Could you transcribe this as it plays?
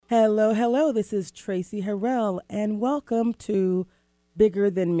Hello, hello. This is Traci Harrell, and welcome to Bigger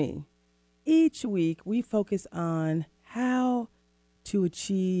Than Me. Each week, we focus on how to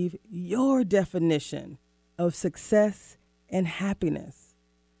achieve your definition of success and happiness.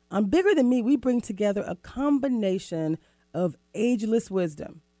 On Bigger Than Me, we bring together a combination of ageless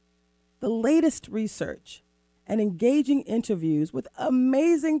wisdom, the latest research, and engaging interviews with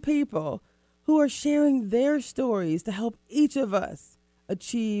amazing people who are sharing their stories to help each of us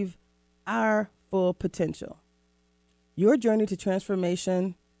achieve our full potential. Your journey to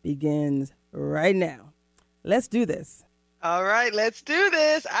transformation begins right now. Let's do this. All right, let's do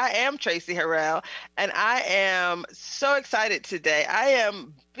this. I am Traci Harrell, and I am so excited today.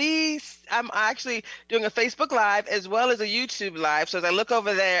 I'm actually doing a Facebook Live as well as a YouTube Live. So as I look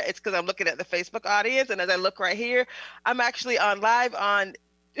over there, it's because I'm looking at the Facebook audience, and as I look right here, I'm actually on live on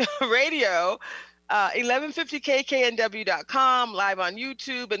radio, 1150kknw.com, live on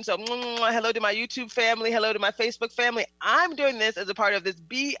YouTube. And so hello to my YouTube family, hello to my Facebook family. I'm doing this as a part of this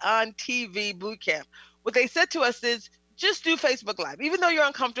Be on TV bootcamp. What they said to us is, just do Facebook Live. Even though you're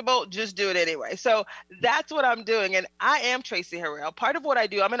uncomfortable, just do it anyway. So that's what I'm doing. And I am Traci Harrell. Part of what I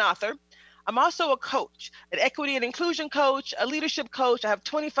do, I'm an author. I'm also a coach, an equity and inclusion coach, a leadership coach. I have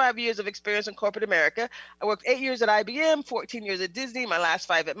 25 years of experience in corporate America. I worked 8 years at IBM, 14 years at Disney, my last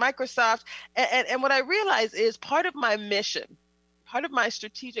 5 at Microsoft. And what I realize is part of my mission, part of my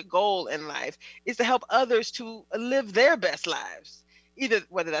strategic goal in life is to help others to live their best lives. Either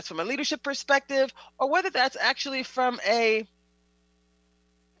whether that's from a leadership perspective or whether that's actually from a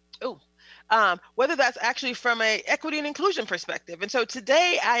equity and inclusion perspective. And so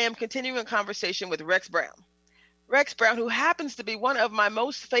today I am continuing a conversation with Rex Brown. Rex Brown, who happens to be one of my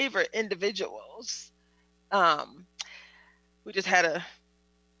most favorite individuals. We just had a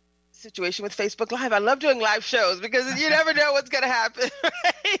situation with Facebook Live. I love doing live shows because you never know what's going to happen,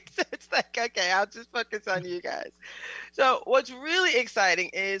 right? So it's like, okay, I'll just focus on you guys. So what's really exciting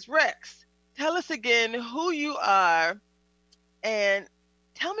is, Rex, tell us again who you are and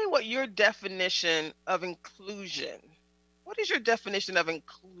tell me what your definition of inclusion. What is your definition of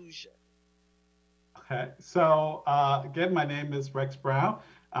inclusion? Okay, so again, my name is Rex Brown,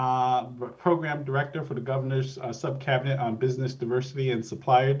 Program Director for the Governor's Subcabinet on Business Diversity and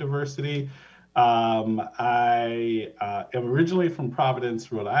Supplier Diversity. I am originally from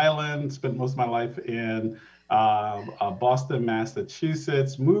Providence, Rhode Island, spent most of my life in Boston,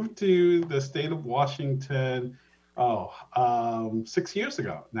 Massachusetts, moved to the state of Washington, 6 years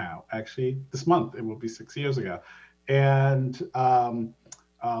ago now. Actually, this month, it will be 6 years ago. And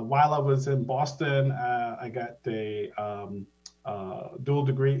while I was in Boston, I got a dual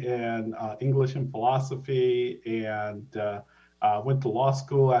degree in English and philosophy, and went to law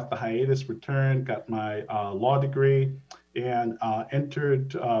school. After hiatus, returned, got my law degree, and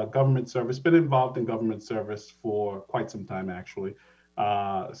entered government service. Been involved in government service for quite some time, actually,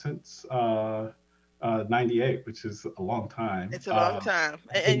 since 98, which is a long time. It's a long time.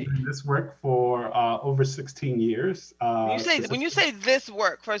 I've been doing this work for over 16 years. When you say this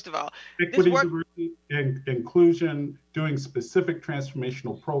work, first of all, equity, diversity, and inclusion, doing specific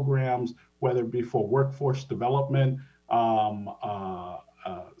transformational programs, whether it be for workforce development,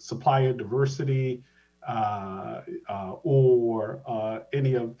 supplier diversity, or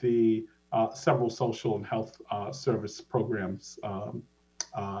any of the several social and health service programs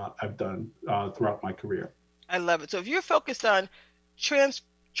I've done throughout my career. I love it. So if you're focused on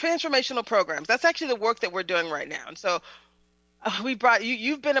transformational programs, that's actually the work that we're doing right now. And so we brought you,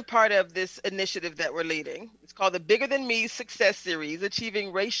 you've been a part of this initiative that we're leading. It's called the Bigger Than Me Success Series,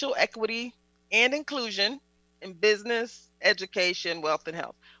 Achieving Racial Equity and Inclusion in Business, Education, Wealth, and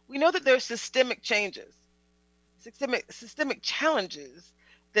Health. We know that there's systemic changes, systemic challenges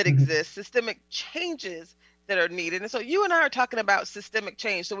that exist, systemic changes that are needed. And so you and I are talking about systemic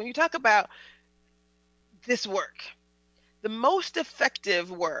change. So when you talk about this work, the most effective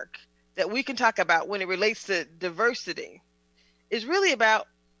work that we can talk about when it relates to diversity is really about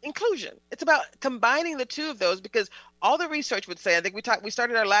inclusion. It's about combining the two of those, because all the research would say, I think we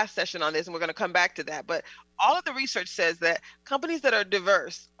started our last session on this and we're going to come back to that, but all of the research says that companies that are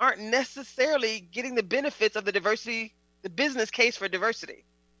diverse aren't necessarily getting the benefits of the diversity, the business case for diversity.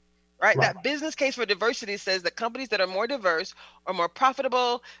 Right? That business case for diversity says that companies that are more diverse are more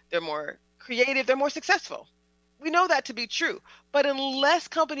profitable, they're more creative, they're more successful. We know that to be true. But unless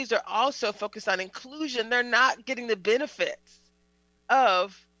companies are also focused on inclusion, they're not getting the benefits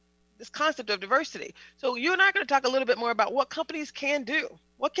of this concept of diversity. So you and I are going to talk a little bit more about what companies can do.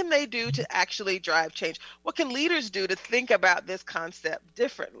 What can they do to actually drive change? What can leaders do to think about this concept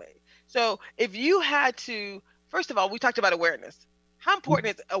differently? So if you had to, first of all, we talked about awareness. How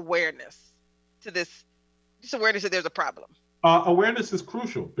important is awareness to this? Just awareness that there's a problem. Awareness is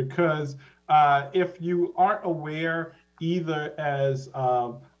crucial because if you aren't aware, either as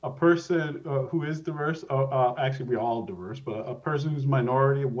a person who is diverse, actually we're all diverse, but a person who's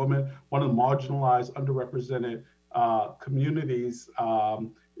minority, a woman, one of the marginalized, underrepresented communities,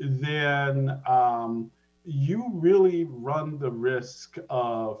 then you really run the risk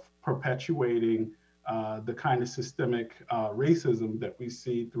of perpetuating the kind of systemic racism that we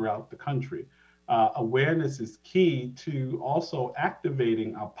see throughout the country. Awareness is key to also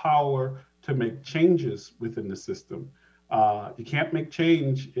activating our power to make changes within the system. You can't make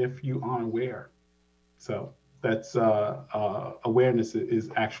change if you aren't aware. So that's awareness is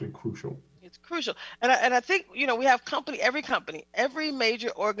actually crucial. It's crucial, and I think we have every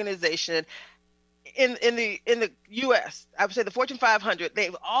major organization in the U.S. I would say the Fortune 500.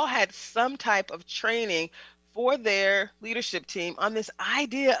 They've all had some type of training for their leadership team on this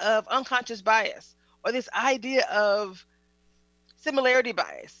idea of unconscious bias or this idea of similarity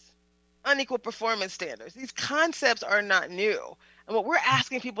bias, unequal performance standards. These concepts are not new. And what we're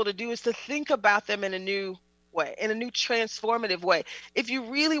asking people to do is to think about them in a new way, in a new transformative way. If you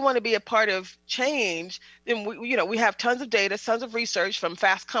really want to be a part of change, then we have tons of data, tons of research from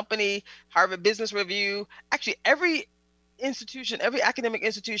Fast Company, Harvard Business Review. Actually, every academic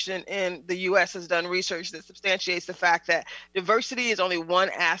institution in the US has done research that substantiates the fact that diversity is only one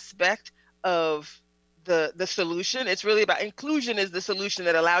aspect of the solution. It's really about inclusion is the solution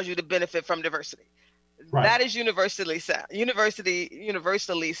that allows you to benefit from diversity. Right. That is universally sound.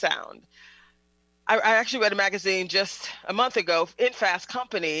 I actually read a magazine just a month ago in Fast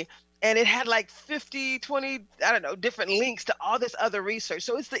Company, and it had like 50, 20, I don't know, different links to all this other research.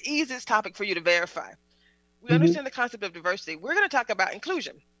 So it's the easiest topic for you to verify. We understand the concept of diversity. We're going to talk about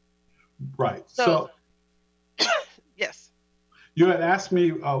inclusion. Right. So yes. You had asked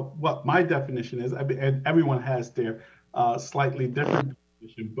me what my definition is, and everyone has their slightly different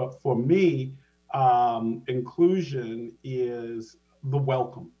definition. But for me, inclusion is the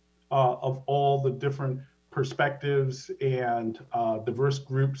welcome of all the different perspectives and diverse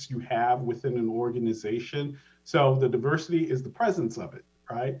groups you have within an organization. So the diversity is the presence of it,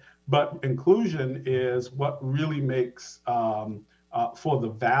 right? But inclusion is what really makes for the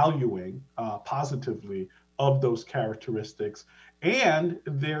valuing positively of those characteristics. And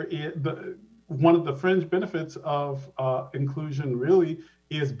there is one of the fringe benefits of inclusion really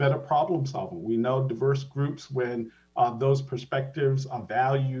is better problem solving. We know diverse groups, when those perspectives are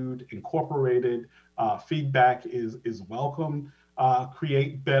valued, incorporated, feedback is welcome,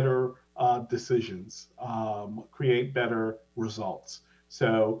 create better decisions, create better results.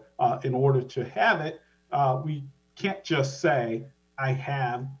 So in order to have it, we can't just say, I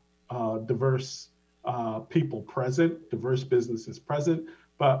have diverse people present, diverse businesses present,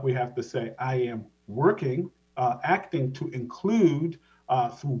 but we have to say, I am working, acting to include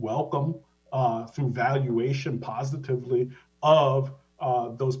through welcome, through valuation positively of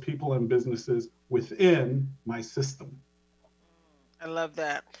those people and businesses within my system. I love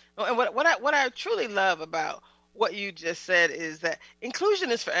that. And what I truly love about what you just said is that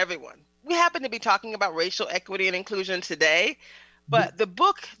inclusion is for everyone. We happen to be talking about racial equity and inclusion today, but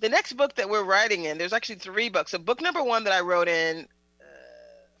the next book that we're writing in, there's actually 3 books. So book number 1 that I wrote in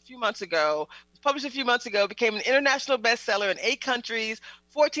a few months ago, was published a few months ago, became an international bestseller in 8 countries,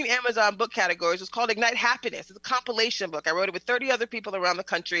 14 Amazon book categories. It's called Ignite Happiness. It's a compilation book. I wrote it with 30 other people around the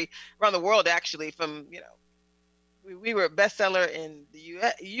country, around the world, actually, from, we were a bestseller in the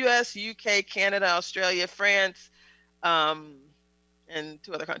US, UK, Canada, Australia, France, and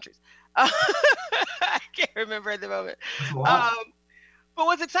 2 other countries. I can't remember at the moment. But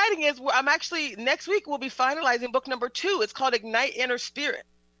what's exciting is I'm actually, next week, we'll be finalizing book number 2. It's called Ignite Inner Spirit.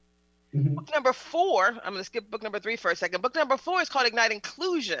 Book number 4, I'm going to skip book number 3 for a second. Book number 4 is called Ignite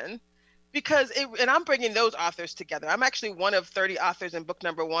Inclusion, and I'm bringing those authors together. I'm actually one of 30 authors in book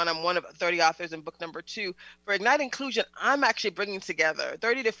number 1. I'm one of 30 authors in book number 2. For Ignite Inclusion, I'm actually bringing together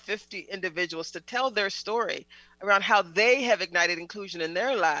 30 to 50 individuals to tell their story around how they have ignited inclusion in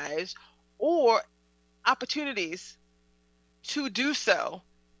their lives or opportunities to do so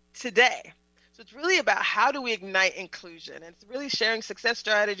today. So it's really about how do we ignite inclusion, and it's really sharing success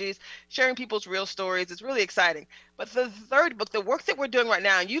strategies, sharing people's real stories. It's really exciting. But the third book, the work that we're doing right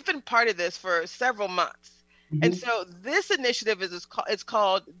now, and you've been part of this for several months. And so this initiative it's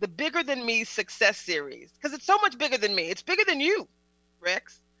called the Bigger Than Me Success Series, because it's so much bigger than me. It's bigger than you,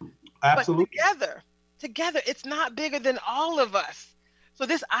 Rex. Absolutely. But together, it's not bigger than all of us. So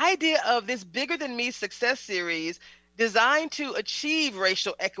this idea of this Bigger Than Me Success Series designed to achieve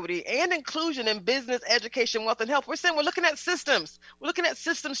racial equity and inclusion in business, education, wealth, and health. We're saying we're looking at systems. We're looking at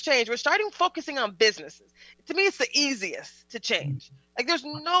systems change. We're starting focusing on businesses. To me, it's the easiest to change. Like, there's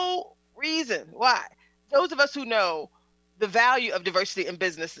no reason why. Those of us who know the value of diversity in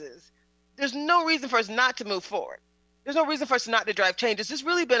businesses, there's no reason for us not to move forward. There's no reason for us not to drive change. It's just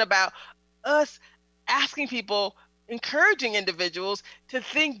really been about us asking people, encouraging individuals to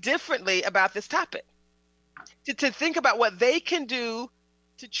think differently about this topic, to think about what they can do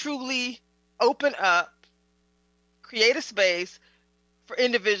to truly open up, create a space for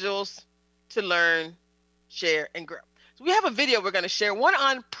individuals to learn, share, and grow. So we have a video we're going to share, one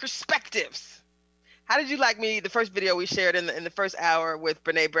on perspectives. How did you like the first video we shared in the first hour with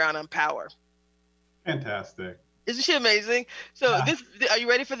Brene Brown on power? Fantastic. Isn't she amazing? So are you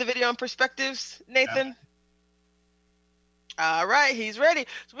ready for the video on perspectives, Nathan? Yeah. All right, he's ready.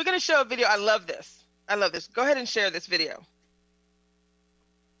 So we're going to show a video. I love this. Go ahead and share this video.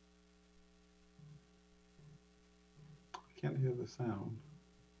 I can't hear the sound.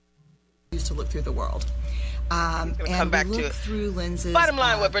 Used to look through the world. And come back we look to it. Through lenses. Bottom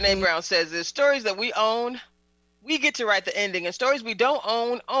line, what Brene Brown says is stories that we own, we get to write the ending, and stories we don't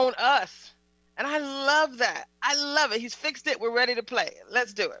own us. And I love that. I love it. He's fixed it. We're ready to play.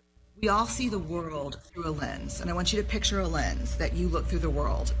 Let's do it. We all see the world through a lens, and I want you to picture a lens that you look through the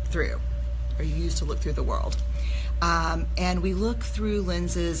world through, or you use to look through the world. And we look through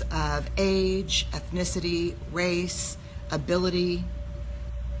lenses of age, ethnicity, race, ability,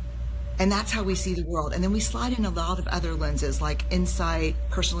 and that's how we see the world. And then we slide in a lot of other lenses like insight,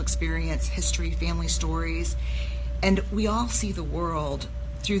 personal experience, history, family stories, and we all see the world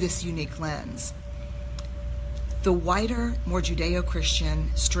through this unique lens. The whiter, more Judeo-Christian,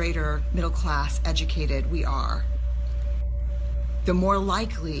 straighter, middle-class, educated we are, the more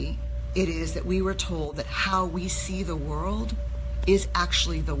likely it is that we were told that how we see the world is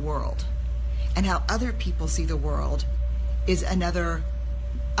actually the world, and how other people see the world is another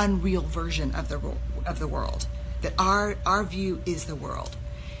unreal version of the world, that our view is the world.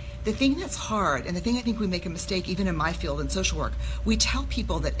 The thing that's hard, and the thing I think we make a mistake even in my field in social work, we tell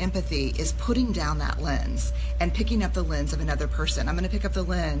people that empathy is putting down that lens and picking up the lens of another person. I'm going to pick up the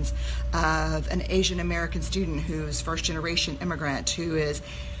lens of an Asian American student who's first generation immigrant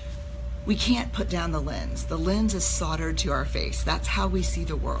we can't put down the lens. The lens is soldered to our face. That's how we see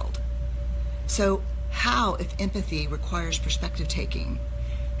the world. So how, if empathy requires perspective taking,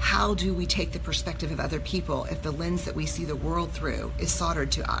 how do we take the perspective of other people if the lens that we see the world through is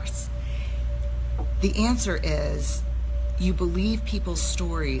soldered to us? The answer is you believe people's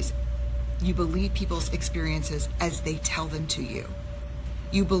stories, you believe people's experiences as they tell them to you.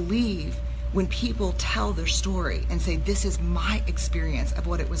 You believe when people tell their story and say, this is my experience of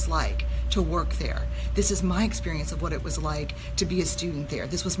what it was like to work there. This is my experience of what it was like to be a student there.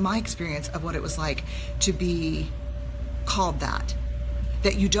 This was my experience of what it was like to be called that.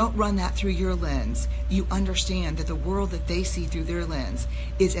 That you don't run that through your lens. You understand that the world that they see through their lens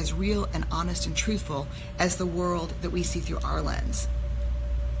is as real and honest and truthful as the world that we see through our lens.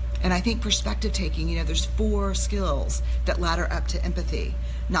 And I think perspective taking, there's 4 skills that ladder up to empathy: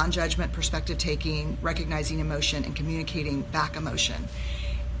 non-judgment, perspective taking, recognizing emotion, and communicating back emotion.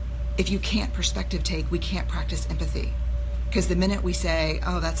 If you can't perspective take, we can't practice empathy. Because the minute we say,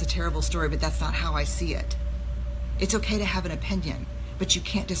 oh, that's a terrible story, but that's not how I see it. It's okay to have an opinion, but you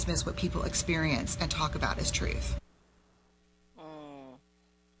can't dismiss what people experience and talk about as truth.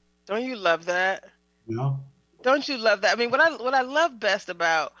 Don't you love that? No. Don't you love that? I mean, what I love best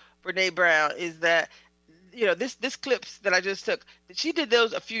about Brene Brown is that, this clips that I just took, she did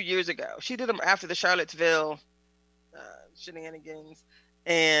those a few years ago. She did them after the Charlottesville shenanigans,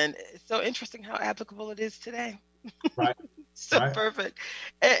 and it's so interesting how applicable it is today. Right. So right. Perfect.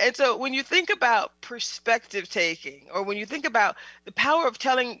 And so when you think about perspective taking, or when you think about the power of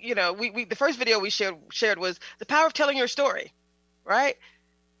telling, the first video we shared was the power of telling your story, right?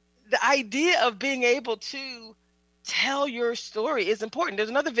 The idea of being able to tell your story is important. There's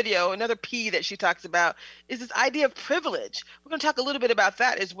another video, another P that she talks about, is this idea of privilege. We're going to talk a little bit about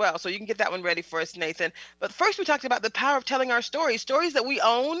that as well, so you can get that one ready for us, Nathan. But first, we talked about the power of telling our stories that we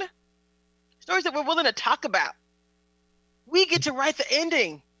own, stories that we're willing to talk about. We get to write the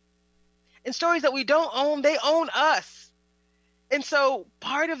ending. And stories that we don't own, they own us. And so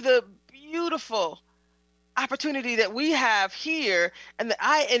part of the beautiful opportunity that we have here and that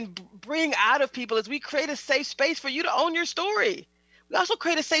I bring out of people is we create a safe space for you to own your story. We also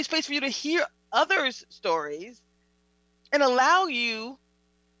create a safe space for you to hear others' stories and allow you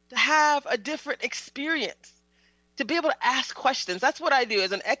to have a different experience. to be able to ask questions. That's what I do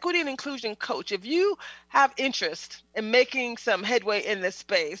as an equity and inclusion coach. If you have interest in making some headway in this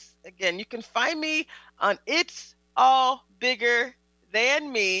space, again, you can find me on It's All Bigger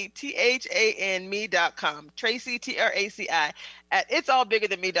Than Me, THAN me.com. Traci, TRACI, at It's All Bigger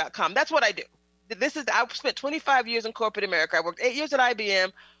Than Me.com. That's what I do. I've spent 25 years in corporate America. I worked 8 years at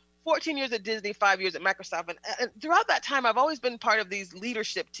IBM, 14 years at Disney, 5 years at Microsoft. And throughout that time, I've always been part of these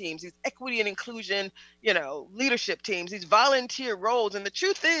leadership teams, these equity and inclusion, leadership teams, these volunteer roles. And the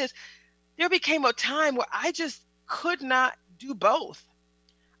truth is, there became a time where I just could not do both.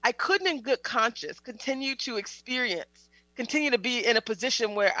 I couldn't, in good conscience, continue to be in a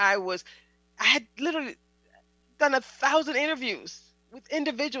position where I had literally done 1,000 interviews with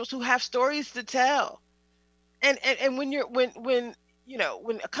individuals who have stories to tell. And when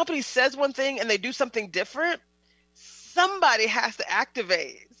a company says one thing and they do something different, somebody has to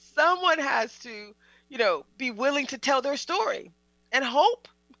activate. Someone has to, be willing to tell their story and hope,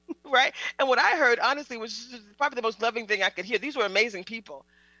 right? And what I heard, honestly, was probably the most loving thing I could hear. These were amazing people.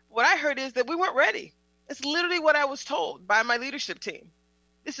 What I heard is that we weren't ready. It's literally what I was told by my leadership team.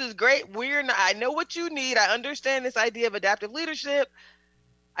 This is great. I know what you need. I understand this idea of adaptive leadership.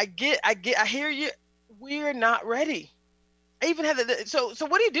 I hear you. We're not ready. I even had so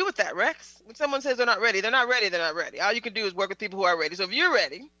what do you do with that, Rex? When someone says they're not ready, they're not ready, they're not ready. All you can do is work with people who are ready. So if you're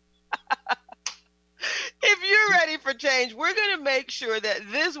ready, for change, we're going to make sure that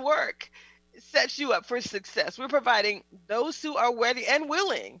this work sets you up for success. We're providing those who are ready and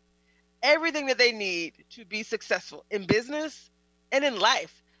willing everything that they need to be successful in business and in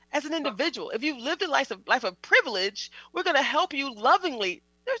life as an individual. If you've lived a life of privilege, we're going to help you lovingly.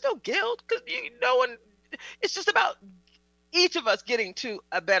 There's no guilt because no one. It's just about each of us getting to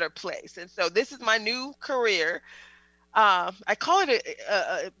a better place. And so this is my new career. I call it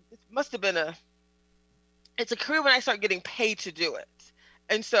it must have been it's a career when I start getting paid to do it.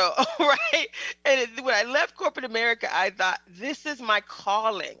 And so, right. And when I left corporate America, I thought, this is my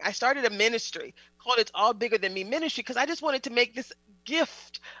calling. I started a ministry called It's All Bigger Than Me Ministry because I just wanted to make this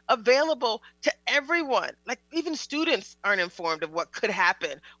gift available to everyone. Like even students aren't informed of what could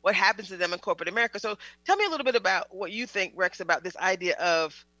happen, what happens to them in corporate America. So tell me a little bit about what you think, Rex, about this idea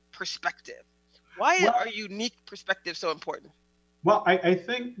of perspective. Why are unique perspectives so important? Well, I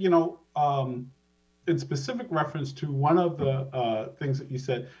think, in specific reference to one of the things that you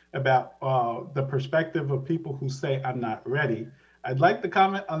said about the perspective of people who say, I'm not ready, I'd like to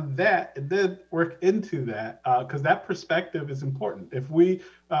comment on that and then work into that because that perspective is important. If we,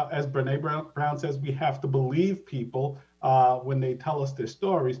 as Brene Brown says, we have to believe people when they tell us their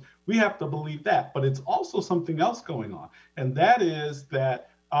stories, we have to believe that. But it's also something else going on. And that is that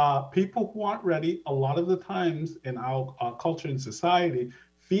people who aren't ready, a lot of the times in our culture and society,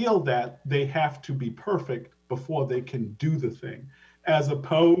 feel that they have to be perfect before they can do the thing, as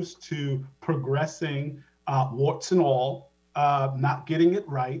opposed to progressing warts and all, not getting it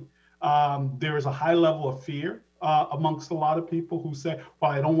right. There is a high level of fear amongst a lot of people who say,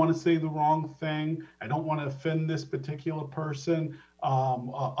 well, I don't want to say the wrong thing. I don't want to offend this particular person.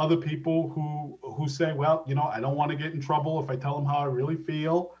 Other people who say, well, I don't want to get in trouble if I tell them how I really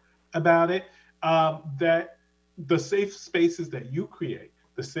feel about it. That the safe spaces that you create,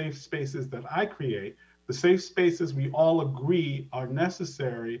 the safe spaces that I create, the safe spaces we all agree are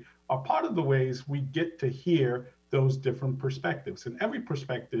necessary are part of the ways we get to hear those different perspectives. And every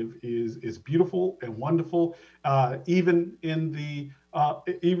perspective is beautiful and wonderful, even into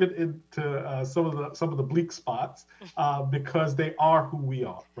some of the bleak spots, because they are who we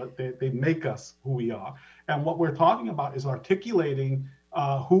are. Right? They make us who we are. And what we're talking about is articulating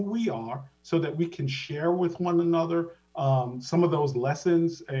who we are so that we can share with one another some of those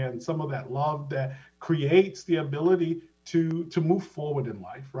lessons and some of that love that creates the ability to move forward in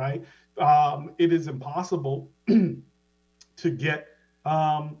life, right? It is impossible to get,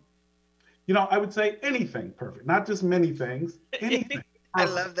 I would say anything perfect, not just many things, anything. I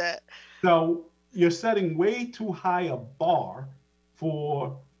love that. So you're setting way too high a bar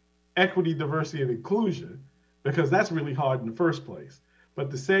for equity, diversity, and inclusion, because that's really hard in the first place. But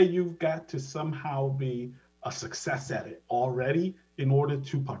to say you've got to somehow be a success at it already in order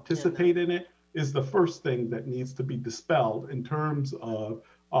to participate in it is the first thing that needs to be dispelled in terms of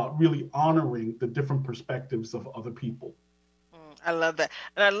really honoring the different perspectives of other people. I love that.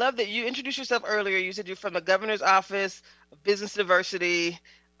 And I love that you introduced yourself earlier. You said you're from the Governor's Office of Business Diversity,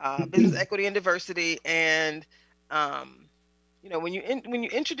 Business Equity and Diversity. And, when you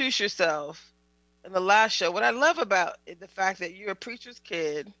introduce yourself in the last show, what I love about it, the fact that you're a preacher's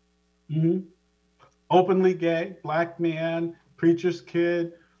kid. Mm-hmm. Openly gay, Black man, preacher's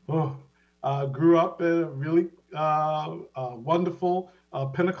kid. Oh, Grew up in a really wonderful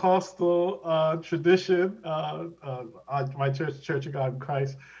Pentecostal tradition. My church, Church of God in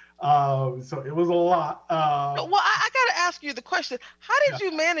Christ. So it was a lot. Well, I got to ask you the question: how Yeah,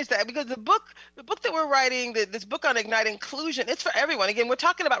 did you manage that? Because the book that we're writing, this book on Ignite Inclusion, it's for everyone. Again, we're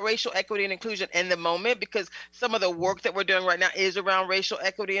talking about racial equity and inclusion in the moment because some of the work that we're doing right now is around racial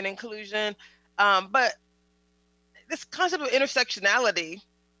equity and inclusion. But this concept of intersectionality, yeah.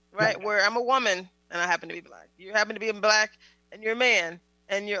 right? Where I'm a woman and I happen to be black. You happen to be black and you're a man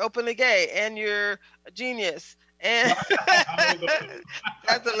and you're openly gay and you're a genius. And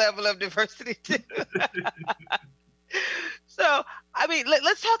that's a level of diversity too. So, I mean,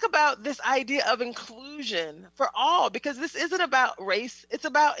 let's talk about this idea of inclusion for all, because this isn't about race, it's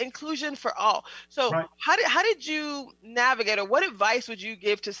about inclusion for all. So, Right. how did you navigate, or what advice would you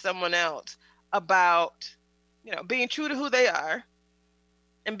give to someone else about, being true to who they are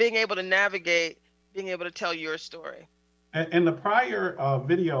and being able to navigate, being able to tell your story? In the prior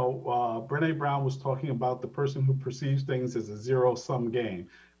video, Brene Brown was talking about the person who perceives things as a zero-sum game.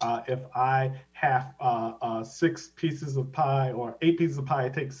 If I have six pieces of pie or eight pieces of pie, I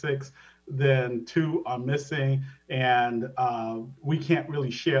take six, then two are missing, and we can't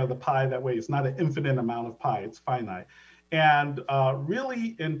really share the pie that way. It's not an infinite amount of pie; it's finite. And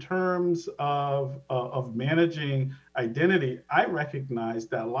really, in terms of managing identity, I recognize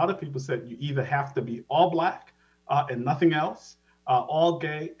that a lot of people said you either have to be all black and nothing else, all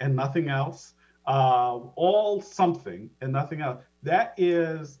gay and nothing else, all something and nothing else. That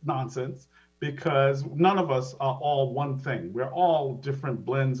is nonsense because none of us are all one thing. We're all different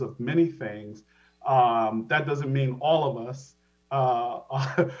blends of many things. That doesn't mean all of us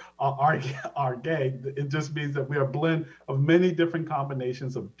are gay. It just means that we are a blend of many different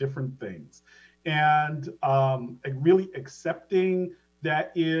combinations of different things. And really accepting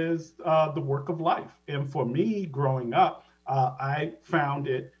that is the work of life. And for me, growing up, I found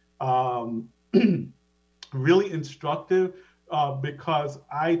it really instructive because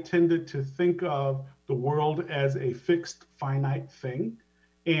I tended to think of the world as a fixed, finite thing,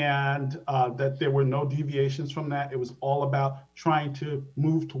 and that there were no deviations from that. It was all about trying to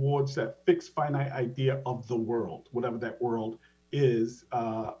move towards that fixed, finite idea of the world, whatever that world is.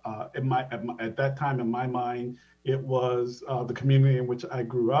 At that time, in my mind, it was the community in which I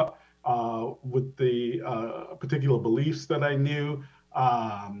grew up with the particular beliefs that I knew,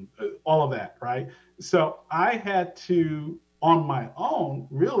 all of that, right? So I had to, on my own,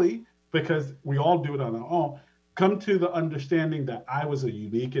 really, because we all do it on our own, come to the understanding that I was a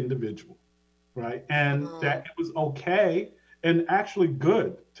unique individual, right? And that it was okay and actually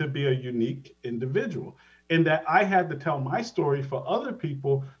good to be a unique individual. And that I had to tell my story for other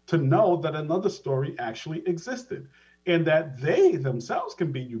people to know that another story actually existed and that they themselves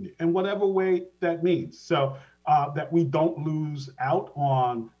can be unique in whatever way that means. So that we don't lose out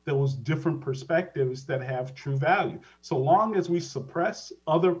on those different perspectives that have true value. So long as we suppress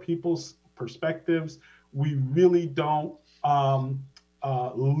other people's perspectives, we really don't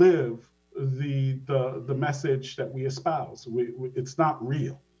live the message that we espouse. It's not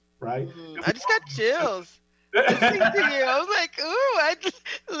real, right? I just got chills listening to you. I was like,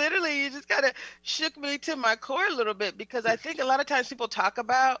 ooh, literally, you just kind of shook me to my core a little bit because I think a lot of times people talk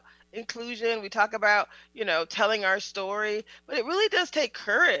about inclusion, we talk about, telling our story, but it really does take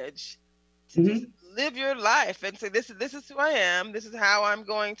courage to just Mhm. live your life and say, this is who I am, this is how I'm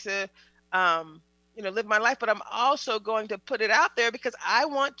going to, live my life, but I'm also going to put it out there because I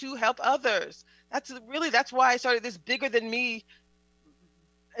want to help others. That's why I started this bigger than me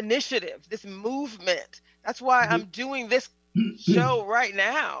initiative, this movement. That's why I'm doing this show right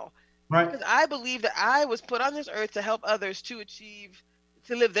now. It's Right. because I believe that I was put on this earth to help others to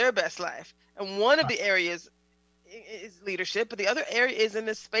live their best life. And one of the areas is leadership, but the other area is in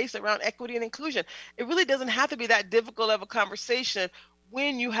this space around equity and inclusion. It really doesn't have to be that difficult of a conversation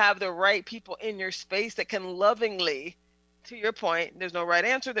when you have the right people in your space that can lovingly, to your point, there's no right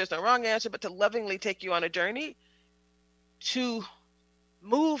answer, there's no wrong answer, but to lovingly take you on a journey to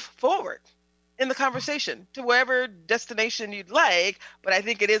move forward in the conversation to wherever destination you'd like. But I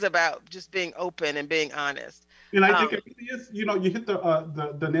think it is about just being open and being honest. And I think it really is, you hit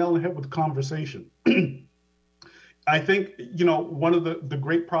the nail on the head with conversation. I think, one of the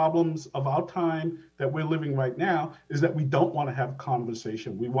great problems of our time that we're living right now is that we don't want to have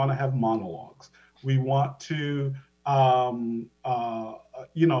conversation. We want to have monologues. We want to,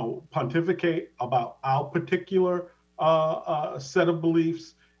 pontificate about our particular set of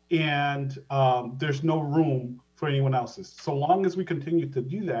beliefs, and there's no room for anyone else's. So long as we continue to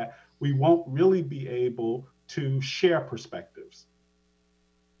do that, we won't really be able to share perspectives.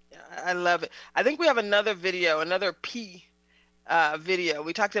 Yeah, I love it. I think we have another video, another P video.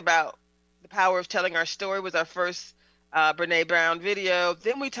 We talked about the power of telling our story was our first Brene Brown video.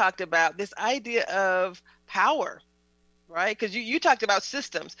 Then we talked about this idea of power, right? Because you talked about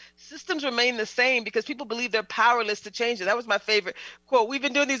systems. Systems remain the same because people believe they're powerless to change it. That was my favorite quote. We've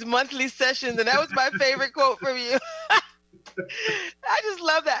been doing these monthly sessions, and that was my favorite quote from you. I just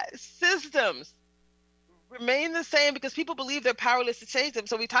love that. Systems remain the same because people believe they're powerless to change them.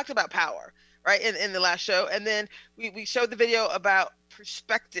 So we talked about power, right, in the last show. And then we showed the video about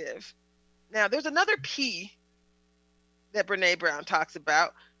perspective. Now, there's another P that Brene Brown talks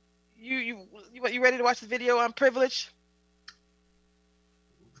about. You ready to watch the video on privilege?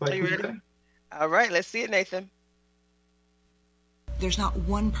 Like, are you ready? All right, let's see it, Nathan. There's not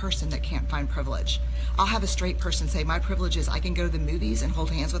one person that can't find privilege. I'll have a straight person say, my privilege is I can go to the movies and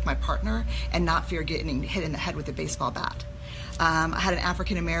hold hands with my partner and not fear getting hit in the head with a baseball bat. I had an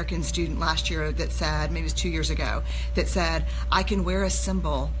African-American student last year that said, maybe it was 2 years ago, that said, I can wear a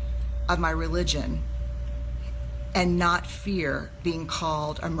symbol of my religion and not fear being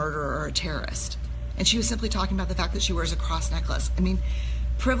called a murderer or a terrorist. And she was simply talking about the fact that she wears a cross necklace. I mean,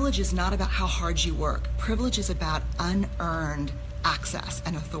 privilege is not about how hard you work. Privilege is about unearned access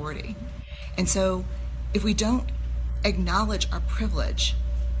and authority. And so if we don't acknowledge our privilege,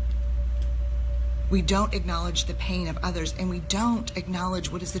 we don't acknowledge the pain of others, and we don't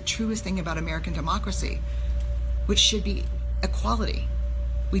acknowledge what is the truest thing about American democracy, which should be equality.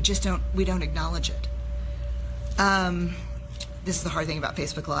 We don't acknowledge it. This is the hard thing about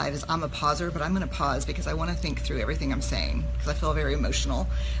Facebook Live is I'm a pauser, but I'm going to pause because I want to think through everything I'm saying because I feel very emotional.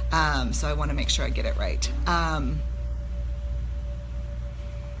 So I want to make sure I get it right.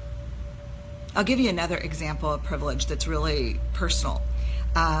 I'll give you another example of privilege that's really personal.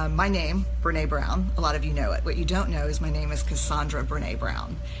 My name, Brene Brown, a lot of you know it. What you don't know is my name is Cassandra Brene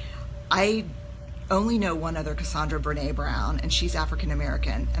Brown. I only know one other Cassandra Brene Brown, and she's African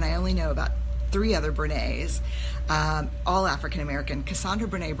American, and I only know about 3 other Brenes, all African American. Cassandra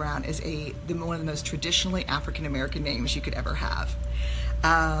Brene Brown is one of the most traditionally African American names you could ever have.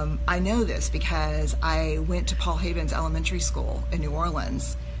 I know this because I went to Paul Havens Elementary School in New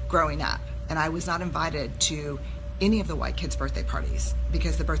Orleans growing up, and I was not invited to any of the white kids' birthday parties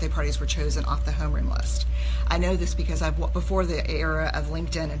because the birthday parties were chosen off the homeroom list. I know this because before the era of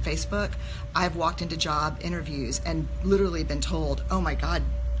LinkedIn and Facebook, I've walked into job interviews and literally been told, oh my God,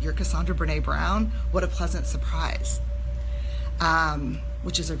 you're Cassandra Brene Brown? What a pleasant surprise.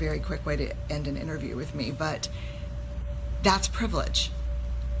 Which is a very quick way to end an interview with me, but that's privilege.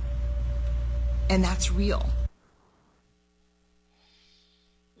 And that's real.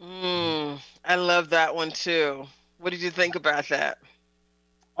 I love that one too. What did you think about that?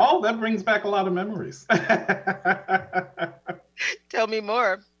 Oh, that brings back a lot of memories. Tell me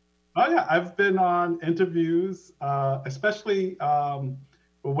more. Oh yeah, I've been on interviews, especially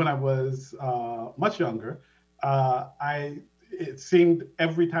when I was much younger. It seemed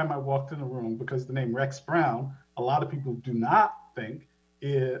every time I walked in a room, because the name Rex Brown, a lot of people do not think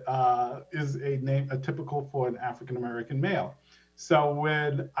it is a name typical for an African American male. So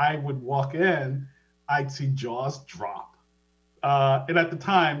when I would walk in, I'd see jaws drop. And at the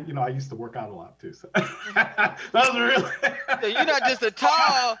time, I used to work out a lot too. So that was really. So you're not just a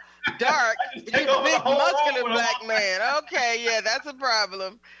tall, dark, you're a big, muscular black man. Okay, yeah, that's a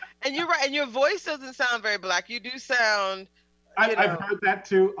problem. And you're right. And your voice doesn't sound very black. You do sound. I've heard that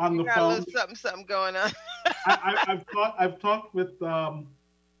too on the phone. Got a little something going on. I've talked with.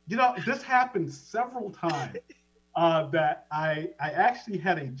 This happened several times. That I actually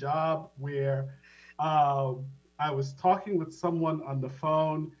had a job where I was talking with someone on the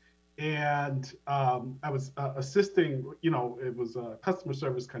phone, and I was assisting, it was a customer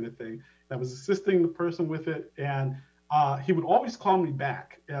service kind of thing. I was assisting the person with it, and he would always call me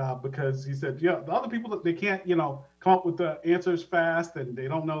back because he said, the other people, they can't, come up with the answers fast, and they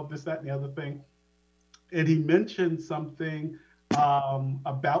don't know this, that, and the other thing. And he mentioned something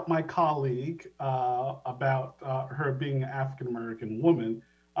about my colleague, about her being an African-American woman.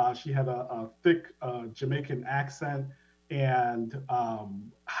 She had a thick Jamaican accent, and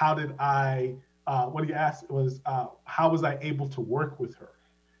what he asked was, how was I able to work with her?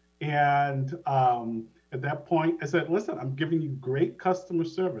 And at that point, I said, listen, I'm giving you great customer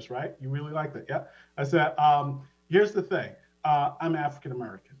service, right? You really like that, yeah? I said, here's the thing, I'm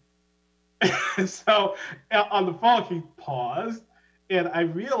African-American. And so on the phone, he paused, and I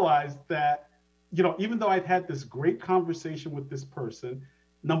realized that, even though I'd had this great conversation with this person,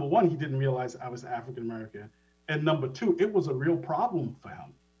 number one, he didn't realize I was African American, and number two, it was a real problem for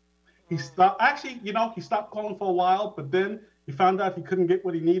him. He stopped. Actually, he stopped calling for a while, but then he found out he couldn't get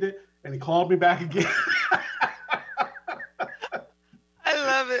what he needed, And he called me back again. I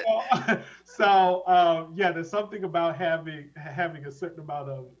love it. Yeah, there's something about having a certain amount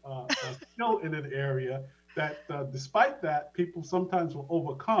of skill in an area that, despite that, people sometimes will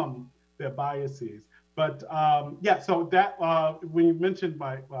overcome their biases. But yeah, so that when you mentioned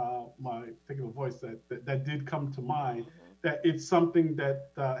my particular voice, that did come to mind. Mm-hmm. That it's something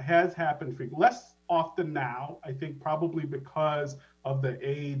that has happened for less often now. I think probably because of the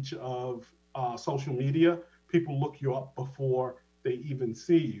age of social media, people look you up before they even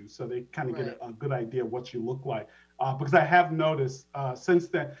see you, so they kind of get Right. a good idea of what you look like. Because I have noticed since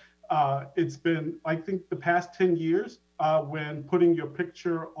then, it's been, I think, the past 10 years, when putting your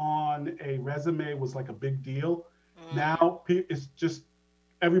picture on a resume was like a big deal. Mm. Now it's just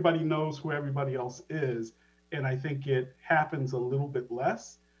everybody knows who everybody else is. And I think it happens a little bit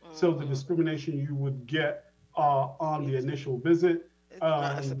less. So the Mm-hmm. discrimination you would get on the It's, initial visit, it's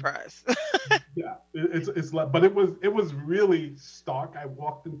not a um, surprise. yeah, it's like, but it was really stark. I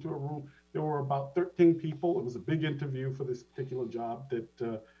walked into a room. There were about 13 people. It was a big interview for this particular job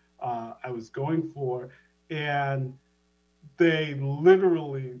that I was going for, and they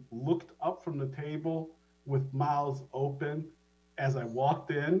literally looked up from the table with mouths open as I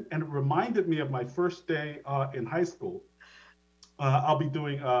walked in, and it reminded me of my first day in high school. I'll be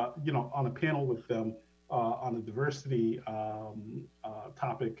doing, on a panel with them on a diversity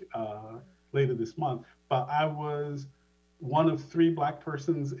topic later this month. But I was one of three Black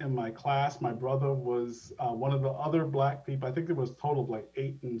persons in my class. My brother was one of the other Black people. I think there was a total of like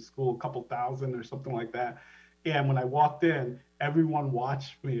 8 in school, a couple thousand or something like that. And when I walked in, everyone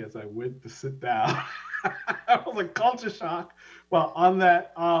watched me as I went to sit down. It was a culture shock. Well, on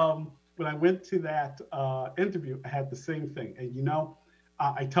that, when I went to that interview, I had the same thing. And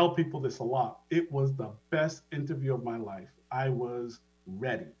I tell people this a lot. It was the best interview of my life. I was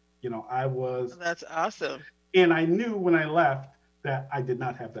ready. I was, That's awesome. and I knew when I left that I did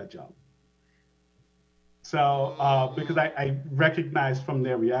not have that job. So because Mm. I recognized from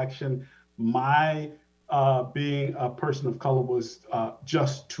their reaction, my being a person of color was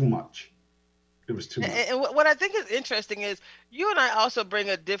just too much. It was too And much. what I think is interesting is you and I also bring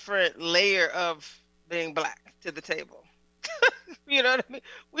a different layer of being Black to the table. You know what I mean?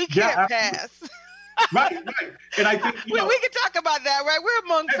 We Yeah, can't absolutely. pass. Right, right. And I think, We can talk about that, right? We're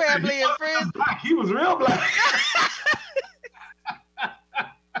among listen, he family and wasn't friends. just black, he was real black.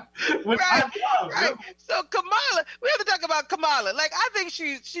 Which Right, I love. right. So Kamala, we have to talk about Kamala. Like I think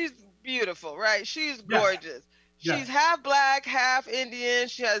she's beautiful, right? She's Yes, gorgeous. She's yes. half Black, half Indian.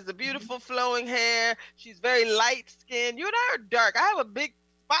 She has the beautiful flowing hair. She's very light skinned. You and I are dark. I have a big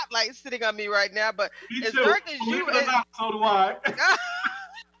spotlight sitting on me right now, but Me as too. dark as Believe you, it or not, so do I.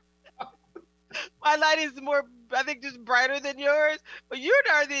 my light is more, I think, just brighter than yours. But you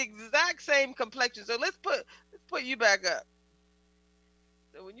and I are the exact same complexion. So let's put you back up.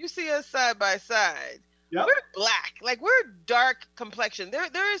 So when you see us side by side, we're Yep, Black. Like we're dark complexion.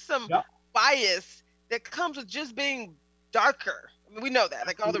 There is some yep, bias that comes with just being darker. I mean, we know that.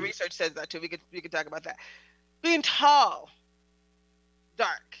 Like all the absolutely. research says that too. We could talk about that. Being tall,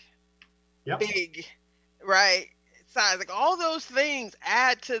 dark, Yep, big, right? Size, like all those things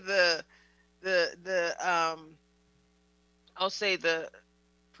add to the I'll say the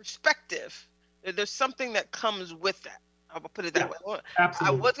perspective. There's something that comes with that. I'll put it that yeah, way.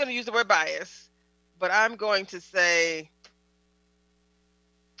 I absolutely. was going to use the word bias, but I'm going to say,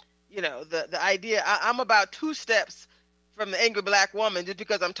 the idea. I'm about 2 steps from the angry Black woman just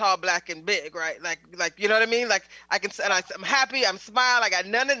because I'm tall, Black, and big, right? Like you know what I mean? Like I can, and I'm happy. I'm smile. I got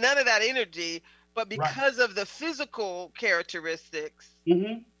none of that energy, but Right. because of the physical characteristics,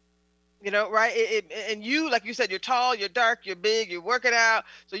 Hmm. right? And you, like you said, you're tall, you're dark, you're big, you're working out,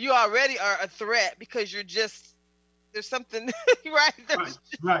 so you already are a threat because you're just there's something right. Right, There's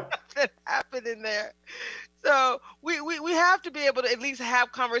just right. something happening there. So we have to be able to at least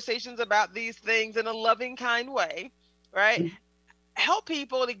have conversations about these things in a loving, kind way, right? Mhm. Help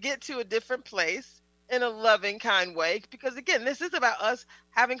people to get to a different place in a loving, kind way. Because again, this is about us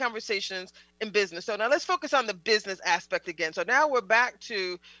having conversations in business. So now let's focus on the business aspect again. So now we're back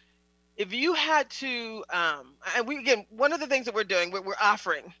to if you had to, and we again, one of the things that we're doing, we're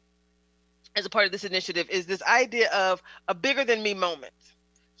offering as a part of this initiative is this idea of a bigger than me moment.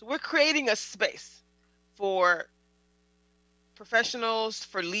 So we're creating a space for professionals,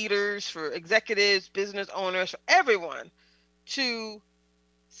 for leaders, for executives, business owners, for everyone to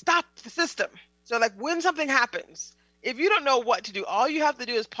stop the system. So, like when something happens, if you don't know what to do, all you have to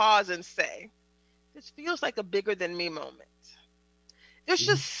do is pause and say, this feels like a bigger than me moment. There's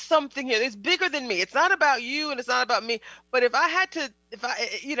just something here. It's bigger than me. It's not about you and it's not about me. But if I had to, if I,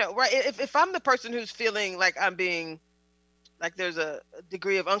 right, if I'm the person who's feeling like I'm being, like there's a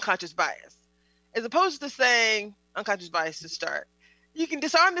degree of unconscious bias, as opposed to saying unconscious bias to start, you can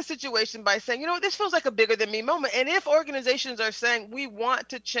disarm the situation by saying, this feels like a bigger than me moment. And if organizations are saying we want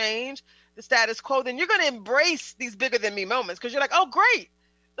to change the status quo, then you're going to embrace these bigger than me moments because you're like, oh, great.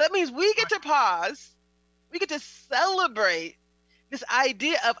 That means we get to pause. We get to celebrate this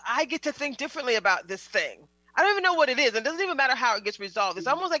idea of I get to think differently about this thing. I don't even know what it is. It doesn't even matter how it gets resolved. It's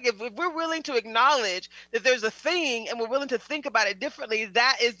almost like if we're willing to acknowledge that there's a thing and we're willing to think about it differently,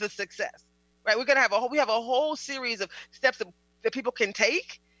 that is the success, right? We're going to have we have a whole series of steps that people can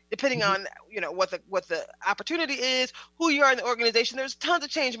take depending on, what the opportunity is, who you are in the organization. There's tons of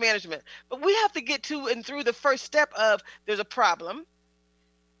change management, but we have to get to and through the first step of there's a problem,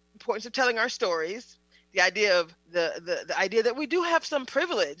 importance of telling our stories, the idea of the idea that we do have some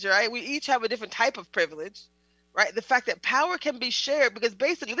privilege, right? We each have a different type of privilege, right? The fact that power can be shared, because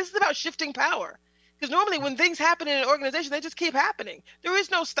basically this is about shifting power. Because normally when things happen in an organization, they just keep happening. There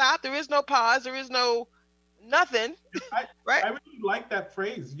is no stop, there is no pause, there is no nothing, right? I really like that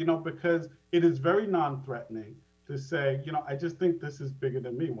phrase, because it is very non-threatening to say, I just think this is bigger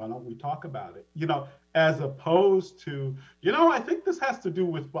than me. Why don't we talk about it? As opposed to, I think this has to do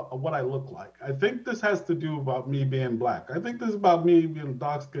with what I look like. I think this has to do about me being Black. I think this is about me being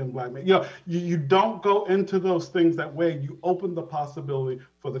dark-skinned Black man. You don't go into those things that way. You open the possibility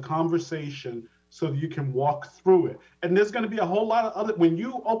for the conversation so that you can walk through it. And there's going to be a whole lot of other, when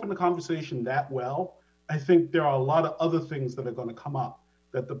you open the conversation that well, I think there are a lot of other things that are going to come up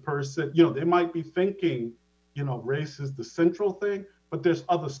that the person, they might be thinking, race is the central thing, but there's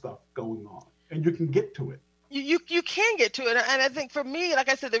other stuff going on and you can get to it. You can get to it. And I think for me, like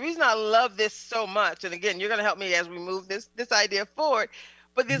I said, the reason I love this so much, and again, you're going to help me as we move this idea forward,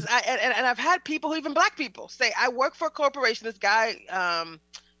 but and I've had people, even Black people, say, I work for a corporation. This guy,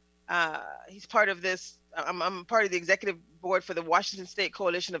 he's part of this, I'm part of the executive board for the Washington State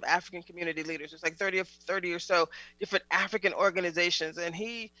Coalition of African Community Leaders. It's like 30 or so different African organizations. And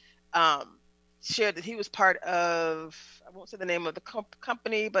he shared that he was part of, I won't say the name of the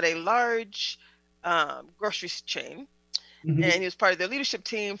company, but a large grocery chain. Mm-hmm. And he was part of their leadership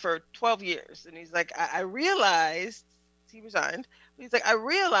team for 12 years. And he's like, I realized, he resigned, but he's like, I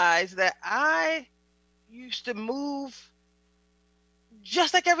realized that I used to move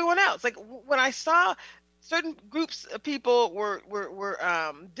just like everyone else. Like when I saw certain groups of people were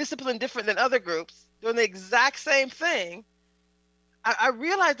disciplined different than other groups doing the exact same thing, I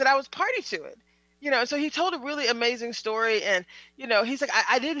realized that I was party to it. So he told a really amazing story, and he's like,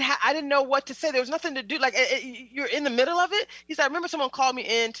 I didn't know what to say. There was nothing to do. Like you're in the middle of it. He said, I remember someone called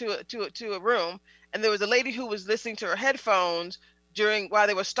me into a room, and there was a lady who was listening to her headphones while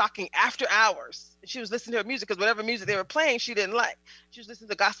they were stalking after hours. She was listening to her music because whatever music they were playing, she didn't like. She was listening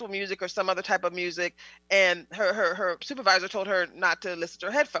to gospel music or some other type of music, and her supervisor told her not to listen to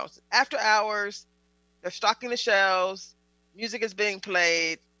her headphones. After hours, they're stocking the shelves, music is being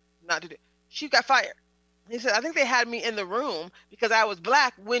played, not to do. She got fired. He said, I think they had me in the room because I was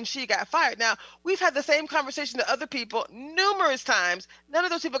Black when she got fired. Now, we've had the same conversation to other people numerous times. None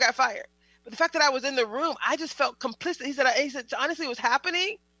of those people got fired. But the fact that I was in the room, I just felt complicit. He said, honestly, it was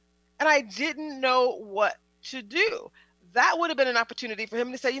happening, and I didn't know what to do. That would have been an opportunity for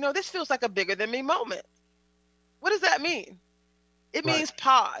him to say, this feels like a bigger than me moment. What does that mean? It means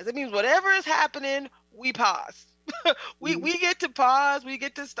pause. It means whatever is happening, we pause. we get to pause. We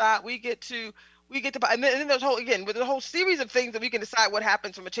get to stop. We get to and then there's with a whole series of things that we can decide what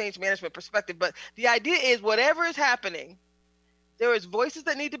happens from a change management perspective. But the idea is whatever is happening, there is voices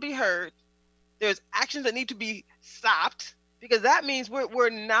that need to be heard. There's actions that need to be stopped, because that means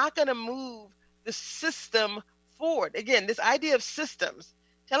we're not going to move the system forward. Again, this idea of systems.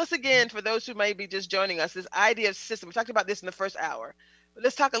 Tell us again, for those who may be just joining us, this idea of system. We talked about this in the first hour, but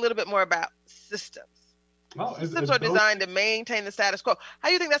let's talk a little bit more about systems. Systems are designed to maintain the status quo. How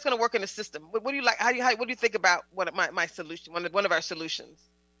do you think that's going to work in a system? What do you like? What do you think about my solution? One of our solutions.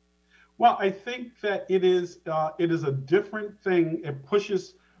 Well, I think that it is a different thing. It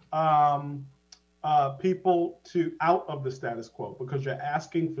pushes people out of the status quo because you're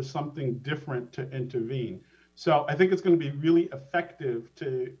asking for something different to intervene. So I think it's going to be really effective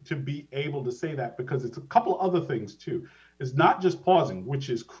to be able to say that, because it's a couple of other things too. It's not just pausing, which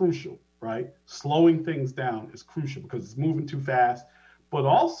is crucial, right? Slowing things down is crucial because it's moving too fast, but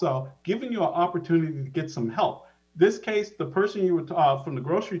also giving you an opportunity to get some help. This case, the person you were from the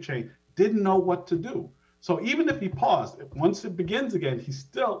grocery chain didn't know what to do. So even if he paused, once it begins again, he's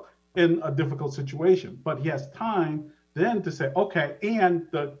still in a difficult situation, but he has time then to say, okay, and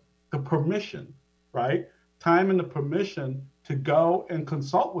the permission, right? Time and the permission to go and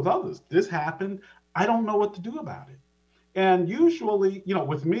consult with others. This happened. I don't know what to do about it. And usually,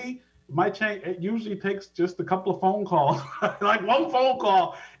 with me, my change, it usually takes just a couple of phone calls, like one phone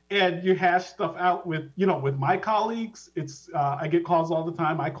call, and you hash stuff out with my colleagues. I get calls all the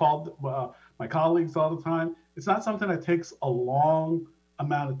time. I call my colleagues all the time. It's not something that takes a long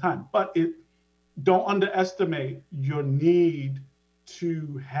amount of time, but don't underestimate your need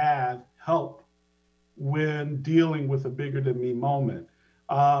to have help when dealing with a bigger than me moment.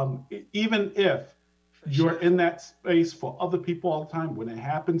 Even if you're in that space for other people all the time, when it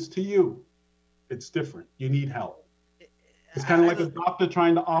happens to you, it's different. You need help. It's kind of like a doctor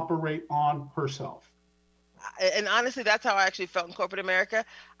trying to operate on herself. And honestly, that's how I actually felt in corporate America.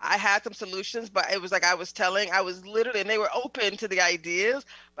 I had some solutions, but it was like I was literally, and they were open to the ideas,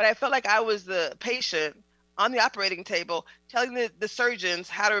 but I felt like I was the patient on the operating table telling the surgeons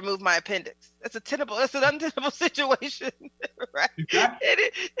how to remove my appendix. That's an untenable situation, right? Exactly.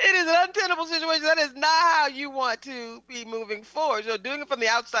 It is an untenable situation. That is not how you want to be moving forward. So doing it from the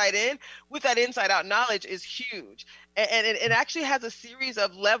outside in with that inside out knowledge is huge. And it actually has a series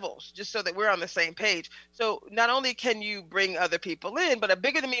of levels just so that we're on the same page. So not only can you bring other people in, but a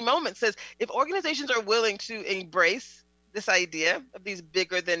bigger than me moment says if organizations are willing to embrace this idea of these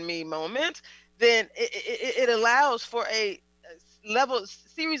bigger than me moments, then it allows for a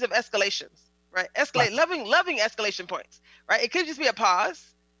series of escalations, right? Right. Loving escalation points, right? It could just be a pause.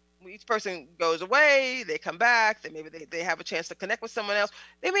 Each person goes away, they come back, then maybe they have a chance to connect with someone else.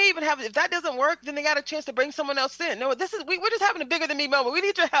 They may even have, if that doesn't work, then they got a chance to bring someone else in. No, we're just having a bigger than me moment. We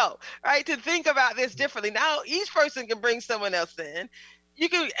need your help, right? To think about this differently. Now each person can bring someone else in. You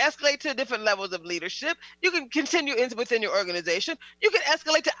can escalate to different levels of leadership. You can continue within your organization. You can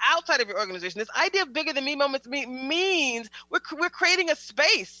escalate to outside of your organization. This idea of bigger than me moments means we're creating a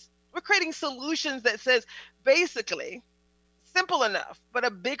space. We're creating solutions that says basically simple enough, but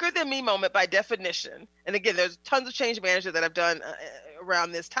a bigger than me moment by definition. And again, there's tons of change management that I've done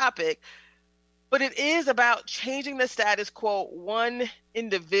around this topic, but it is about changing the status quo one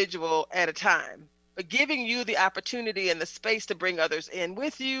individual at a time, but giving you the opportunity and the space to bring others in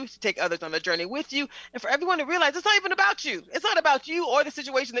with you, to take others on the journey with you, and for everyone to realize it's not even about you. It's not about you or the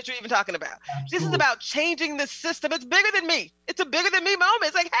situation that you're even talking about. Absolutely. This is about changing the system. It's bigger than me. It's a bigger than me moment.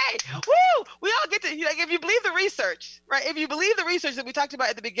 It's like, hey, woo, we all get to, if you believe the research, right? If you believe the research that we talked about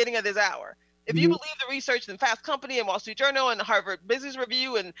at the beginning of this hour, if you believe the research in Fast Company and Wall Street Journal and the Harvard Business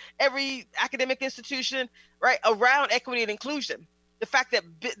Review and every academic institution, right, around equity and inclusion, the fact that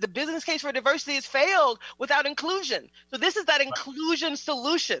the business case for diversity has failed without inclusion. So this is that inclusion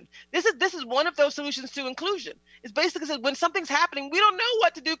solution. This is one of those solutions to inclusion. It's basically when something's happening, we don't know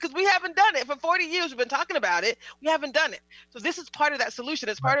what to do because we haven't done it. For 40 years, we've been talking about it. We haven't done it. So this is part of that solution.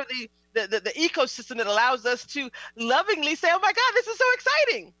 It's part of the ecosystem that allows us to lovingly say, oh my God, this is so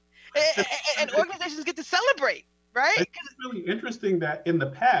exciting. And organizations get to celebrate, right? It's really interesting that in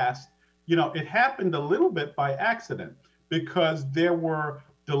the past, it happened a little bit by accident because there were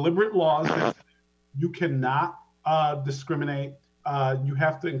deliberate laws that you cannot discriminate. You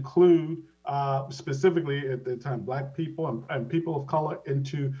have to include specifically at the time Black people and people of color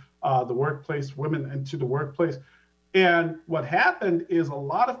into the workplace, women into the workplace. And what happened is a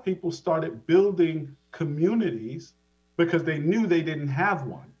lot of people started building communities because they knew they didn't have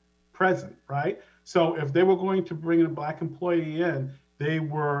one present, right? So if they were going to bring a Black employee in, they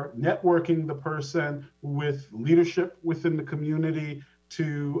were networking the person with leadership within the community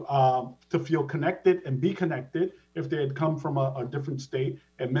to feel connected and be connected if they had come from a different state.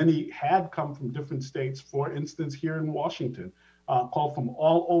 And many had come from different states. For instance, here in Washington, called from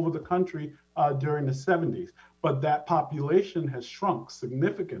all over the country during the 70s. But that population has shrunk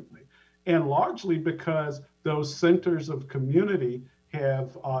significantly, and largely because those centers of community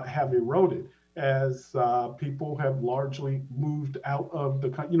have eroded as people have largely moved out of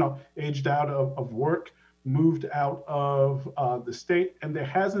aged out of work, moved out of the state, and there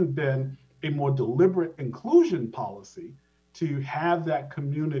hasn't been a more deliberate inclusion policy to have that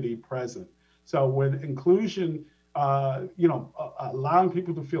community present. So when inclusion, allowing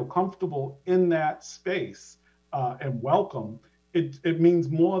people to feel comfortable in that space and welcome, it means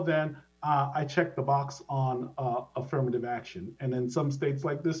more than I check the box on affirmative action. And in some states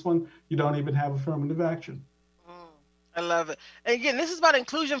like this one, you don't even have affirmative action. I love it. And again, this is about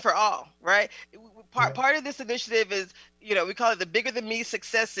inclusion for all, right? Part of this initiative is, we call it the Bigger Than Me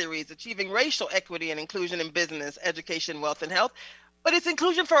Success Series, achieving racial equity and inclusion in business, education, wealth, and health. But it's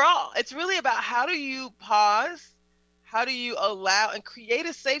inclusion for all. It's really about how do you pause? How do you allow and create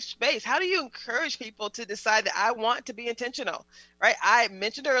a safe space? How do you encourage people to decide that I want to be intentional, right? I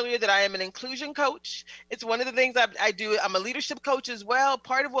mentioned earlier that I am an inclusion coach. It's one of the things I do. I'm a leadership coach as well.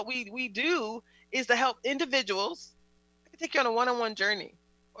 Part of what we do is to help individuals. I can take you on a one-on-one journey.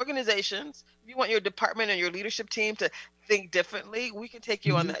 Organizations, if you want your department and your leadership team to think differently, we can take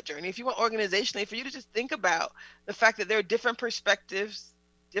you on Mhm. that journey. If you want organizationally, for you to just think about the fact that there are different perspectives,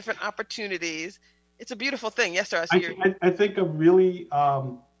 different opportunities, it's a beautiful thing. Yes, sir. I see your. I think a really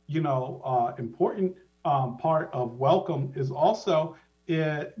important part of welcome is also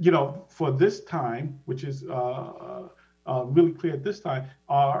for this time, which is really clear at this time,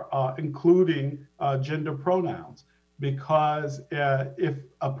 are including gender pronouns, because if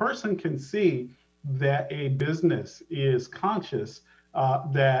a person can see that a business is conscious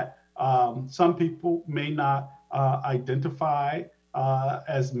that some people may not identify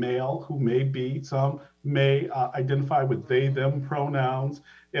as male, who may be, some may identify with they, them pronouns.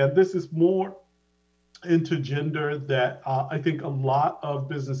 And this is more into gender that I think a lot of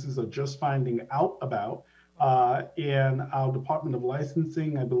businesses are just finding out about. In our Department of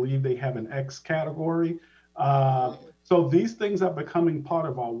Licensing, I believe they have an X category. So these things are becoming part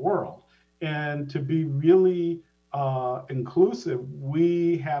of our world. And to be really inclusive,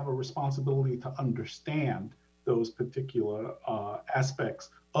 we have a responsibility to understand those particular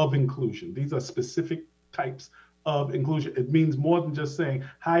aspects of inclusion. These are specific types of inclusion. It means more than just saying,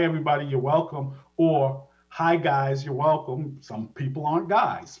 hi, everybody, you're welcome, or hi, guys, you're welcome. Some people aren't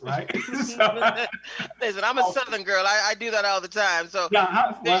guys, right? Listen, I'm a Southern girl. I do that all the time. So,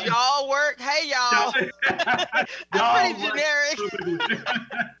 yeah, does y'all work? Hey, y'all. That's pretty generic.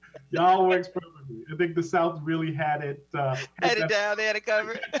 Y'all works perfectly. I think the South really had it. Had it down. They had it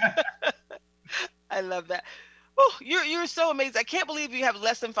covered. I love that. Oh, you're so amazing. I can't believe you have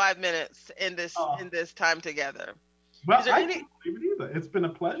less than 5 minutes in this time together. Well, I can't believe it either. It's been a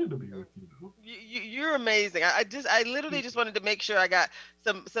pleasure to be with you. You're amazing. I literally just wanted to make sure I got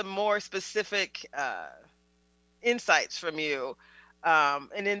some more specific insights from you.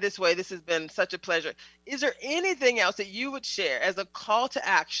 And in this way, this has been such a pleasure. Is there anything else that you would share as a call to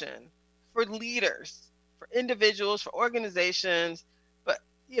action for leaders, for individuals, for organizations? But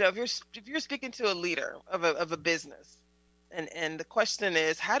if you're speaking to a leader of a business, and the question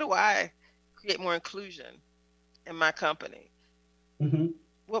is, how do I create more inclusion in my company? Mm-hmm.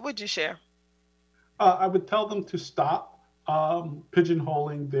 What would you share? I would tell them to stop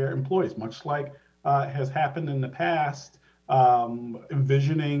pigeonholing their employees, much like has happened in the past,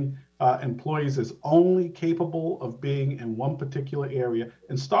 envisioning employees as only capable of being in one particular area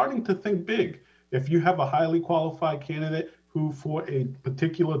and starting to think big. If you have a highly qualified candidate who, for a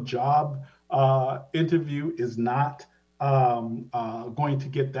particular job interview, is not going to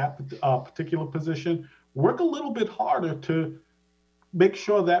get that particular position, work a little bit harder to make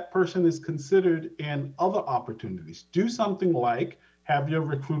sure that person is considered in other opportunities. Do something like have your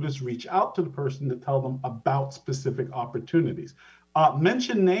recruiters reach out to the person to tell them about specific opportunities.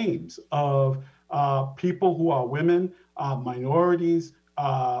 Mention names of people who are women, minorities,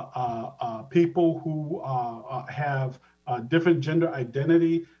 people who have different gender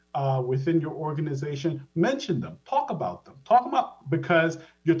identity within your organization. Mention them, talk about them, because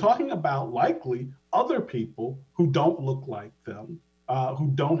you're talking about likely other people who don't look like them,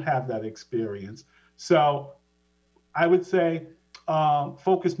 who don't have that experience. So I would say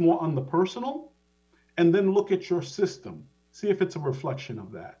focus more on the personal, and then look at your system. See if it's a reflection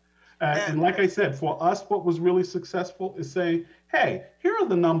of that. And like I said, for us, what was really successful is saying, hey, here are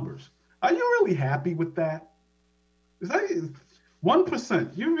the numbers. Are you really happy with that? Is that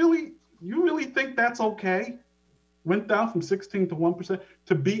 1%? You really think that's okay? Went down from 16 to 1%.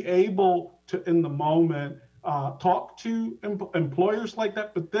 To be able to, in the moment, talk to employers like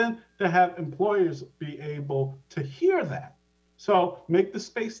that, but then to have employers be able to hear that. So make the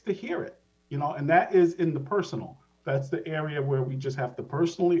space to hear it, and that is in the personal. That's the area where we just have to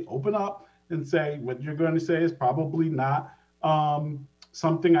personally open up and say, what you're going to say is probably not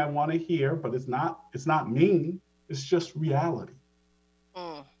something I want to hear, but it's not mean. It's just reality.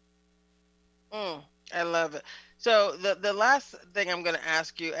 I love it. So the last thing I'm going to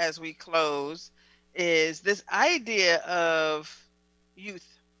ask you as we close is this idea of youth.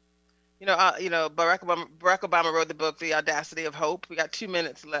 Barack Obama wrote the book, The Audacity of Hope. We got 2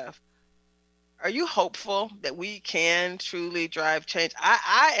 minutes left. Are you hopeful that we can truly drive change?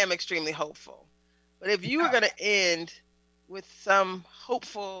 I am extremely hopeful. But if you were going to end with some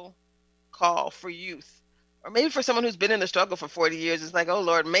hopeful call for youth, or maybe for someone who's been in the struggle for 40 years, it's like, oh,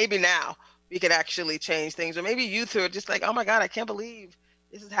 Lord, maybe now we could actually change things. Or maybe youth who are just like, oh, my God, I can't believe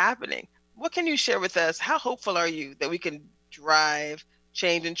this is happening. what can you share with us? How hopeful are you that we can drive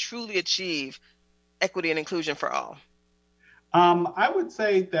change and truly achieve equity and inclusion for all? I would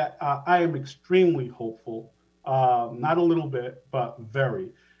say that I am extremely hopeful, not a little bit, but very.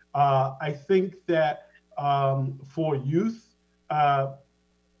 I think that for youth, uh,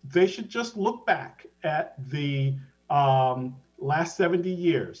 they should just look back at the last 70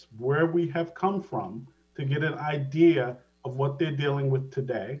 years, where we have come from, to get an idea of what they're dealing with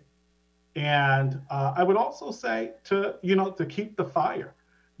today. And I would also say to keep the fire.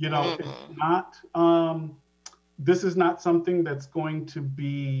 It's Mm-hmm. not. This is not something that's going to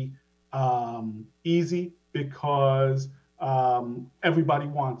be easy because everybody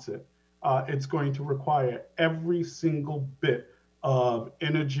wants it. It's going to require every single bit of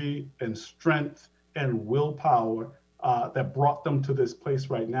energy and strength and willpower that brought them to this place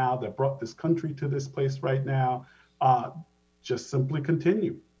right now, that brought this country to this place right now. Uh, just simply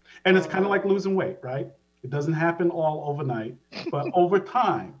continue. And it's kind of like losing weight, right? It doesn't happen all overnight, but over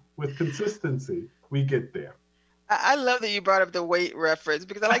time, with consistency, we get there. I love that you brought up the weight reference,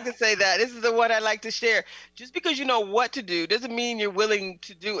 because I like to say that this is the one I like to share. Just because you know what to do doesn't mean you're willing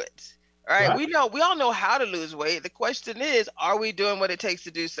to do it. All right. Right. We all know how to lose weight. The question is, are we doing what it takes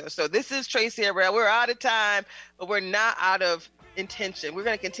to do so? So this is Traci Harrell. We're out of time, but we're not out of intention. We're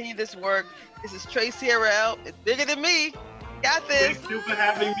going to continue this work. This is Traci Harrell. It's bigger than me. Got this. Thank you for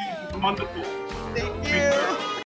having me. It's wonderful. Thank